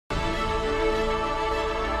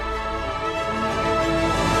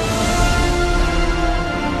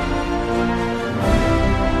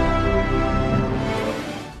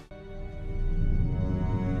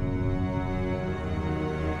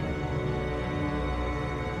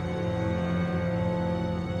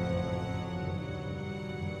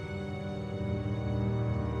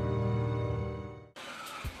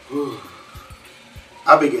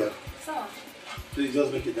Abigail. Sir. Please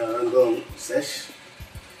just make it a random search.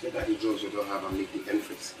 Check out the drugs you don't have and make the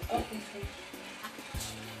entries. Okay,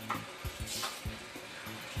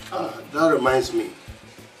 sir. That reminds me.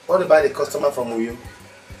 What about the customer from Uyo?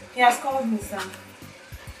 He has called me, sir.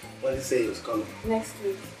 What did he say he was coming? Next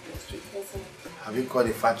week. Next week. Yes, sir. Have you called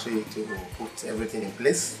the factory to put everything in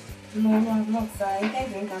place? No, I'm not, sir. I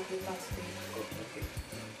intend to enter the factory. Oh, okay.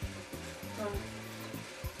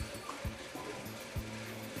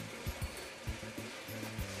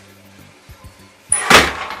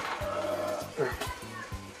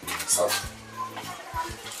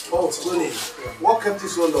 Oh, Tony, what kept you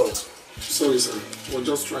so long? Sorry, sir. We're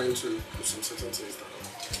just trying to put some certain things down.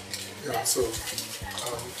 Yeah, so,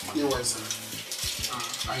 anyway, sir,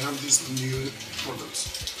 I have this new product.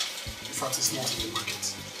 In fact, it's not in the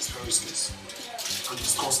market. It's very scarce. And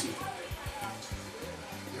it's costly.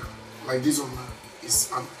 Yeah, like this one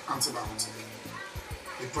is an antibiotic.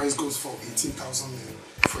 The price goes for 18,000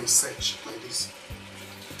 for a search like this.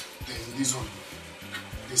 Then this one,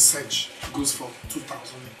 the search goes for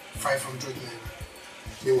 2,500 naira.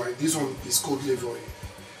 Meanwhile, this one is called Levoy.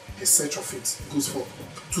 A search of it goes for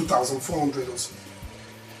 2,400 also.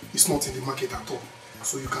 It's not in the market at all.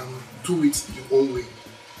 So you can do it your own way.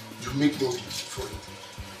 You make money for it.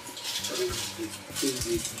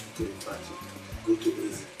 Easy to the factory. Go to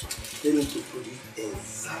Easy. Tell him to produce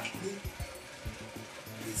exactly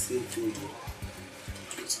the same thing.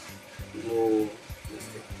 No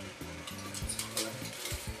mistake.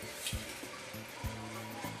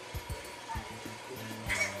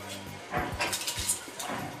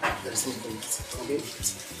 There's no comment.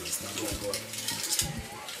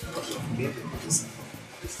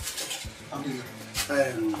 Okay?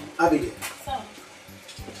 Abigail. Sir.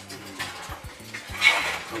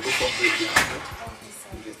 I'll go for break now. Okay,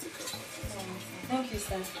 sir. Thank you,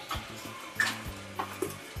 sir.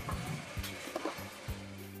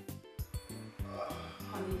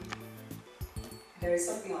 Honey, there is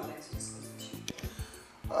something I'd like to discuss with you.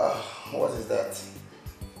 What is that?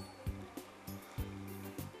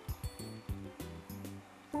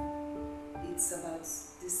 It's about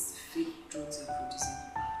this fake drugs you're producing.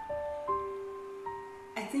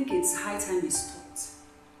 I think it's high time you stopped.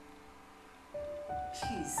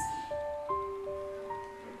 Please.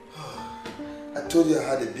 I told you I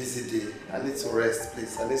had a busy day. I need to rest,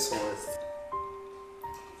 please. I need some rest.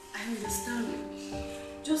 I understand.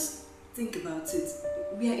 Just think about it.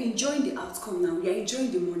 We are enjoying the outcome now. We are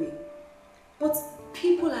enjoying the money. But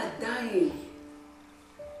people are dying.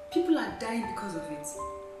 People are dying because of it.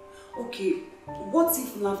 Okay, what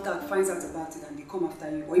if NAFTA finds out about it and they come after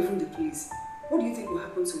you, or even the police? What do you think will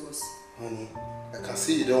happen to us? Honey, I can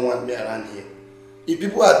see you don't want me around here. If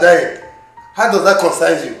people are dying, how does that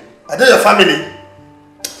concern you? Are they your family?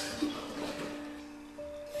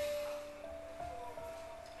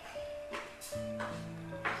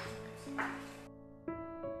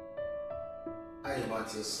 How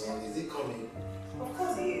about your son? Is he coming? Of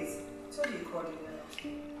course he is. I told you he called him.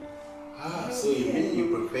 So you mean you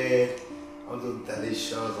prepared all those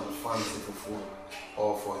delicious and fanciful food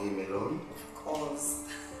all for him alone? Of course.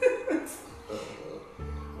 Do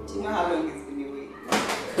you know how long it's been away?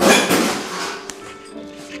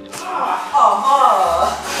 Oh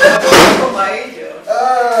my angel.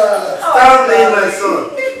 Stanley, my son.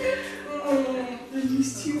 I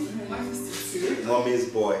missed you. I missed you too. Mommy's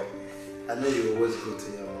boy. I know you always go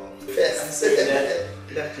to your mom. Yes.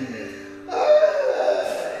 Good afternoon.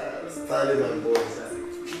 Stanley, my boy.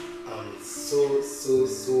 I'm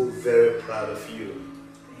so very proud of you.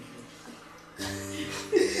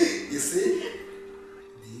 You see?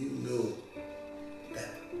 Do you know that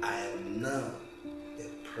I am now the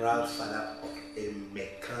proud father of a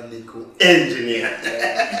mechanical engineer?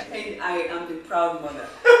 And I am the proud mother.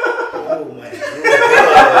 Oh my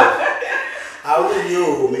God. How will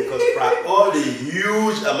you make us proud? All the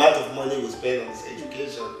huge amount of money we spend on this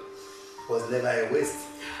education was never a waste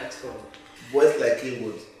at all. Boys like him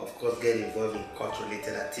would, of course, get involved in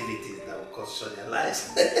court-related activities that will cost their lives.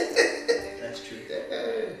 That's true.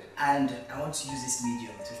 And I want to use this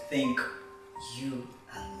medium to thank you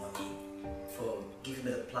and Mommy for giving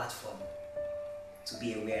me the platform to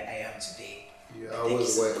be where I am today. You're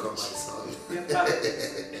always welcome, my son.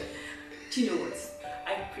 Do you know what? I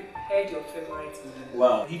prepared your favorite meal.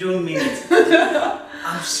 Wow, you don't mean it.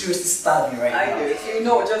 I'm seriously starving right now. I do. You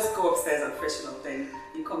know, just go upstairs and freshen up, then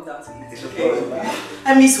you come down to eat. Okay?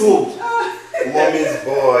 I miss home. Mommy's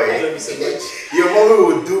boy. I love you so much. Your mommy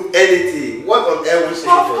would do anything. What on earth would she do?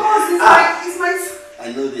 Of course, it's my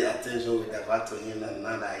I know the attention we have had to him, and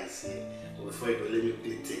now that he's here. Before you go, let me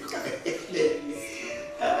play take.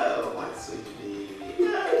 Oh, my sweet baby.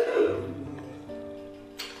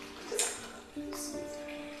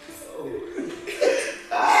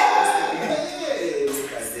 Hey,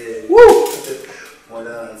 look at this. Woo!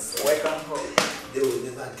 Mother, Welcome home. they will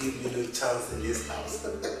never give me no chance in this house.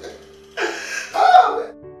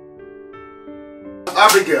 Oh.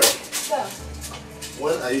 Abigail. Sir.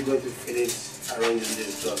 When are you going to finish arranging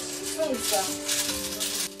these drugs? Sorry, sir.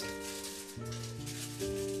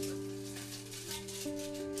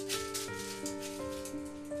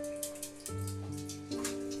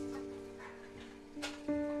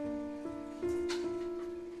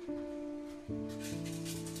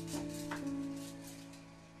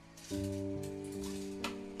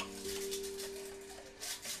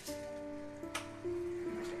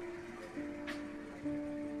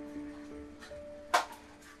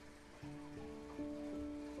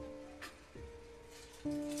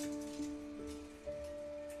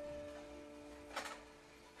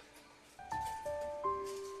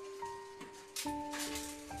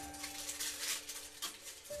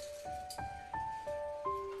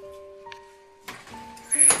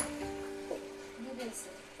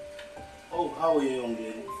 Oh, how are you, young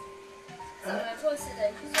lady? I told you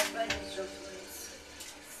that you surprised this job for us.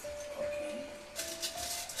 Okay.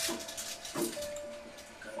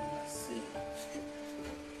 Let's see.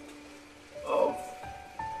 Oh,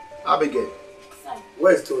 Abigail. Sir,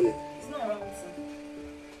 Where's Tony? it's not wrong, sir.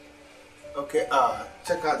 Okay,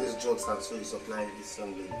 check out these drugs and so you supply this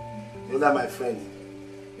young lady. You know that my friend,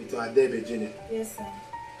 with our David Jr. Yes, sir.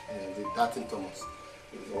 The Darton Thomas,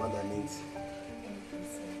 is the one that needs. Thank you,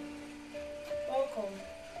 sir. Welcome.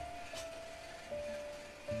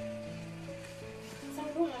 Sir, I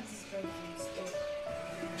don't have this drug in stock.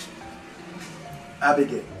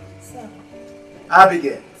 Abigail. Sir.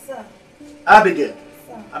 Abigail. Sir. Abigail.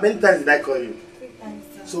 Sir. How many times did I call you? 3 times,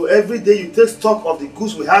 sir. So every day you take stock of the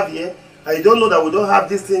goods we have here and you don't know that we don't have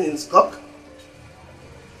this thing in stock?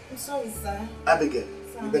 I'm sorry, sir. Abigail,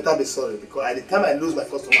 Sir. you better be sorry because at the time I lose my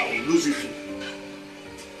customer, I will lose you too.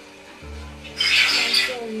 I'm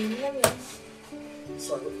sorry. Let me...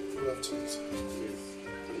 Sorry, we have to listen.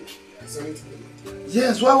 Is there anything?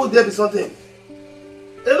 Yes, why would there be something?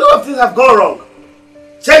 A lot of things have gone wrong.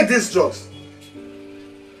 Check these drugs.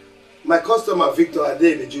 My customer Victor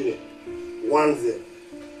Adebe Jr. wants them.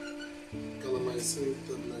 Galamycin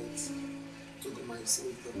tablets,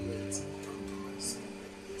 togomycin tablets, tantomycin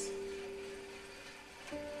tablets.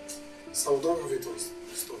 So we don't have it on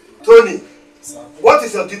stock now. Tony, Sir. what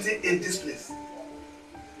is your duty in this place?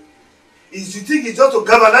 Is you think it's just to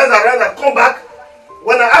galvanize around and come back?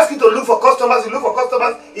 When I ask you to look for customers, you look for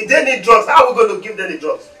customers. If they need drugs, how are we going to give them the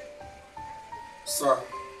drugs? Sir,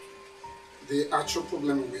 the actual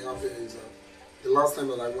problem we have here is that the last time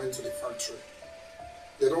that I went to the factory,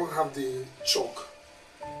 they don't have the chalk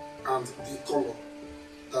and the color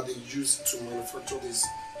that they use to manufacture this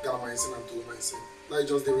galamycin and tolomycin. That is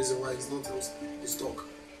just the reason why it's not in stock.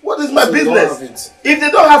 What is my So we don't business? have it. If they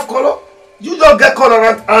don't have color, you just get color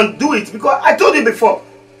and do it. Because I told you before,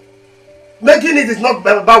 making it is not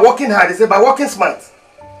by working hard, it's by working smart.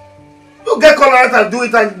 You get color and do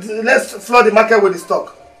it and let's flood the market with the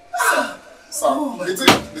stock. Sir,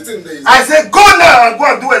 the thing there is... I said go now and go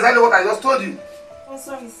and do exactly what I just told you. I'm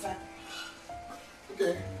sorry, sir.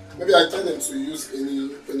 Okay, maybe I tell them to use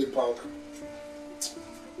any powder.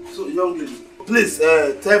 So young lady, please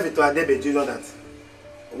tell Victor Adebe Jr. that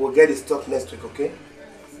we'll get the stock next week, okay?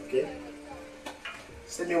 Okay?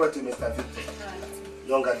 Send me word to Mr. Victor.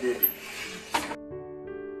 Younger David.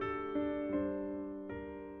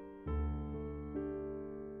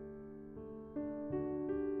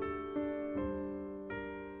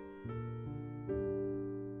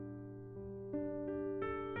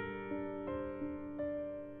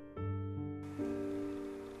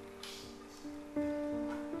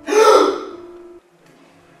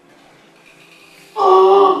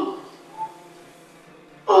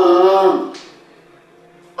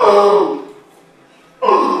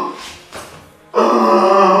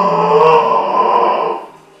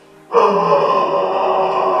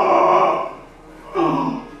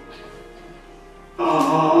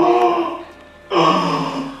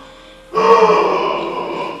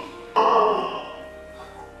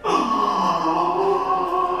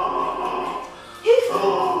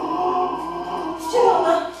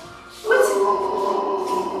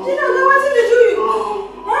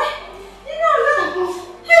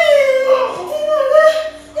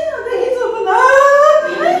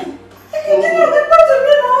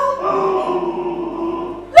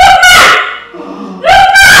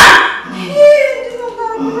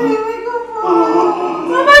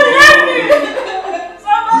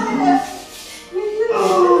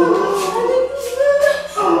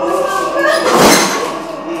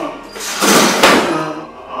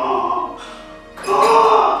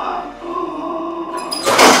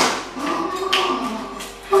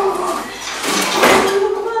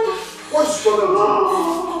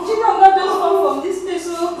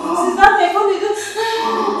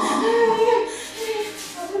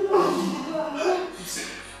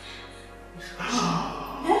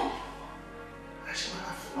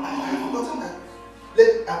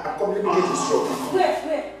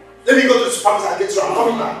 pharmacy and get you. I'm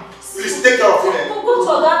coming now. Please take care of him. Go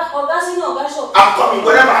to Oga Senior Oga shop. I'm coming,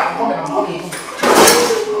 wherever I'm coming.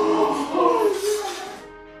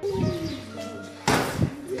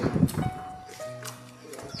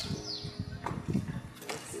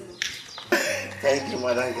 Thank you,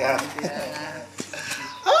 Madam.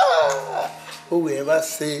 Who will ever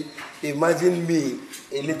say, imagine me,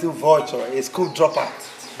 a little vulture, a school dropout,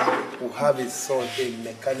 who have a son, a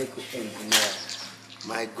mechanical engineer.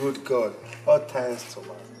 My good God, all thanks to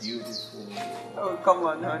my beautiful. Oh, come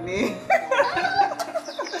on, honey.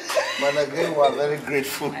 Madam, we are very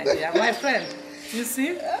grateful. Yeah, my friend, you see,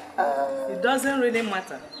 it doesn't really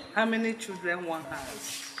matter how many children one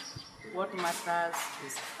has. What matters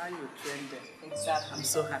is how you train them. Exactly. I'm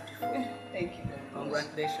so happy for you. Thank you.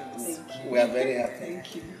 Congratulations. Thank you. We are very happy.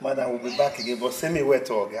 Thank you. Madam, we'll be back again, but send me where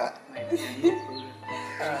to Oga. Thank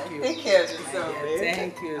you. Take care of yourself.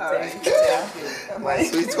 Thank you. Thank you. My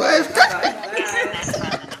sweet wife. Bye.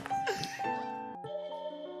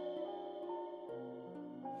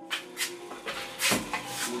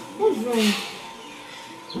 What's wrong?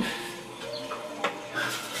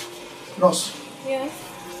 Nurse. Yes.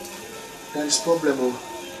 There is problem.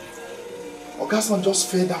 Oga's son just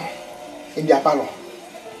fell down in their parlor.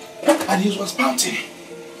 And he was panting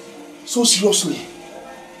so seriously.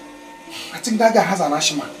 I think that guy has an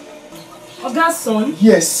asthma. Oga's son?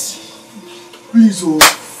 Yes. Please, oh. I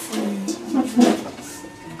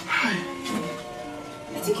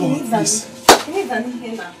think he needs an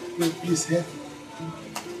inhaler. Please, help.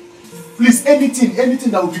 Please,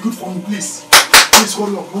 anything that would be good for me, please. Please,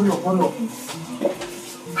 hurry up.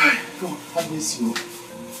 God, have mercy.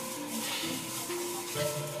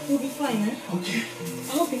 He'll be fine, eh? Okay.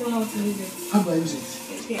 I hope you know how to use it. How do I use it?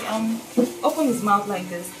 Okay, open his mouth like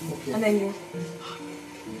this. Okay. And then you...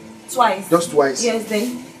 Twice. Just twice? Yes,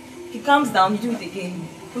 then he calms down, do it again.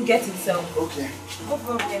 He'll get himself. Okay. No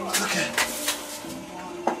problem. Okay.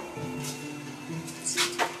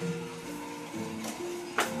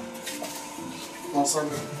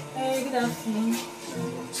 Hey, good afternoon.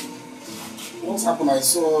 What's happened? I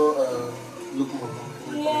saw Lukman.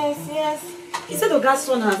 Yes. He said Oga's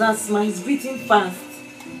son has asthma. He's breathing fast.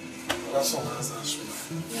 That's all has asthma.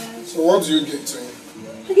 Yes. So what do you get to him?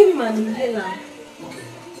 I give him an inhaler. Okay.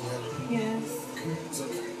 Yes. Okay, it's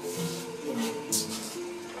okay.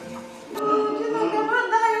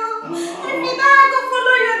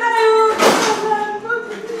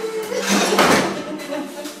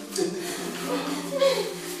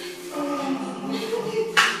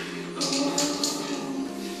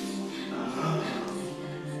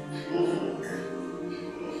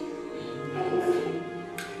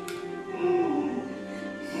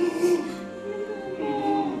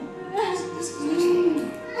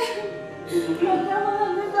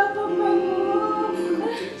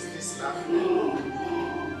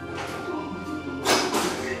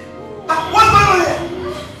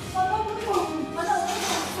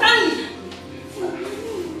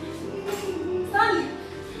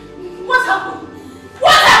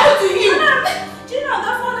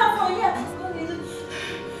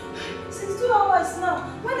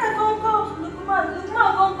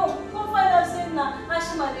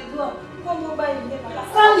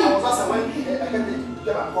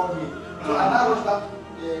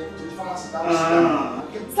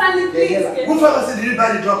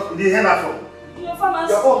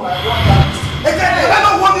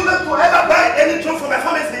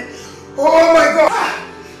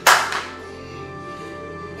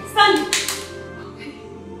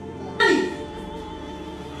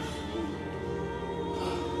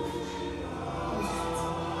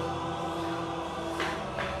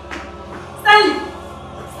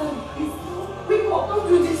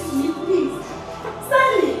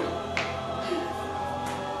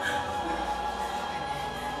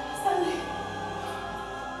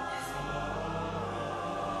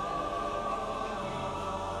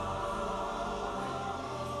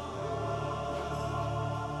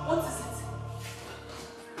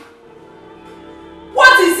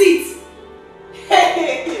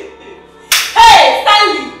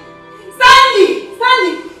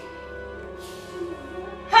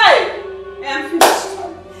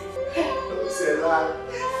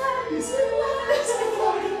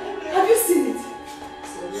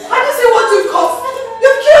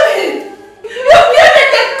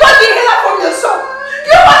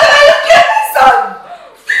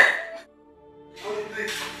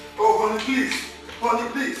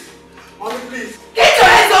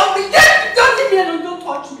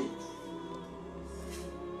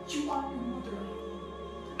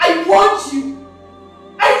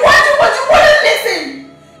 But you wouldn't listen!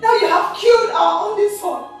 Now you have killed our only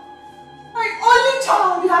son. I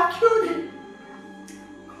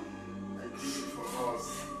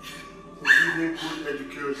you good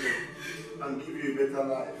education and give you a better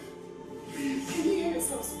life. Please. Can you hear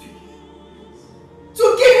yourself speaking?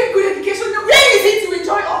 To give him good education, where is he to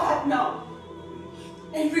enjoy all that now?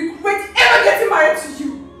 And regret ever getting married to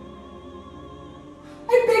you?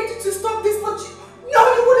 I begged you to stop this, but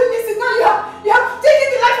you wouldn't listen. Now you have taken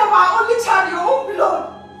the life of our only child, your own blood.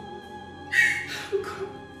 God.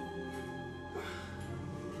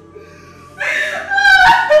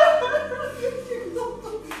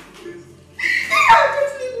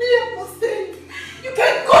 Just leave me here for staying. You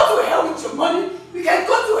can go to hell with your money. You can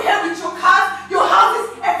go to hell with your cars, your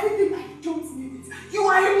houses, everything. I don't need it. You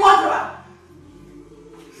are a murderer.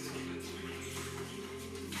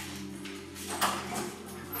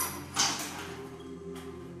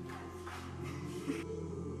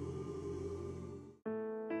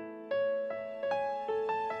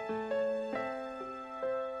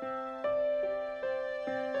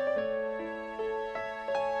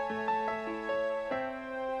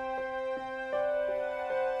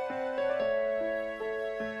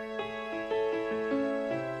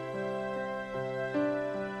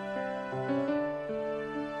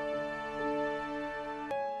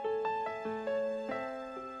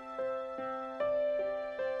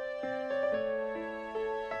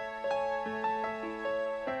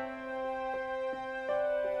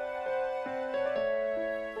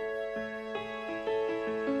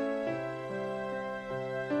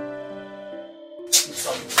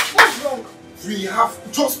 What's wrong? We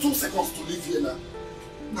have just 2 seconds to leave here now.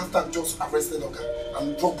 Nathan just arrested Oga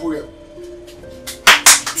and drop burial.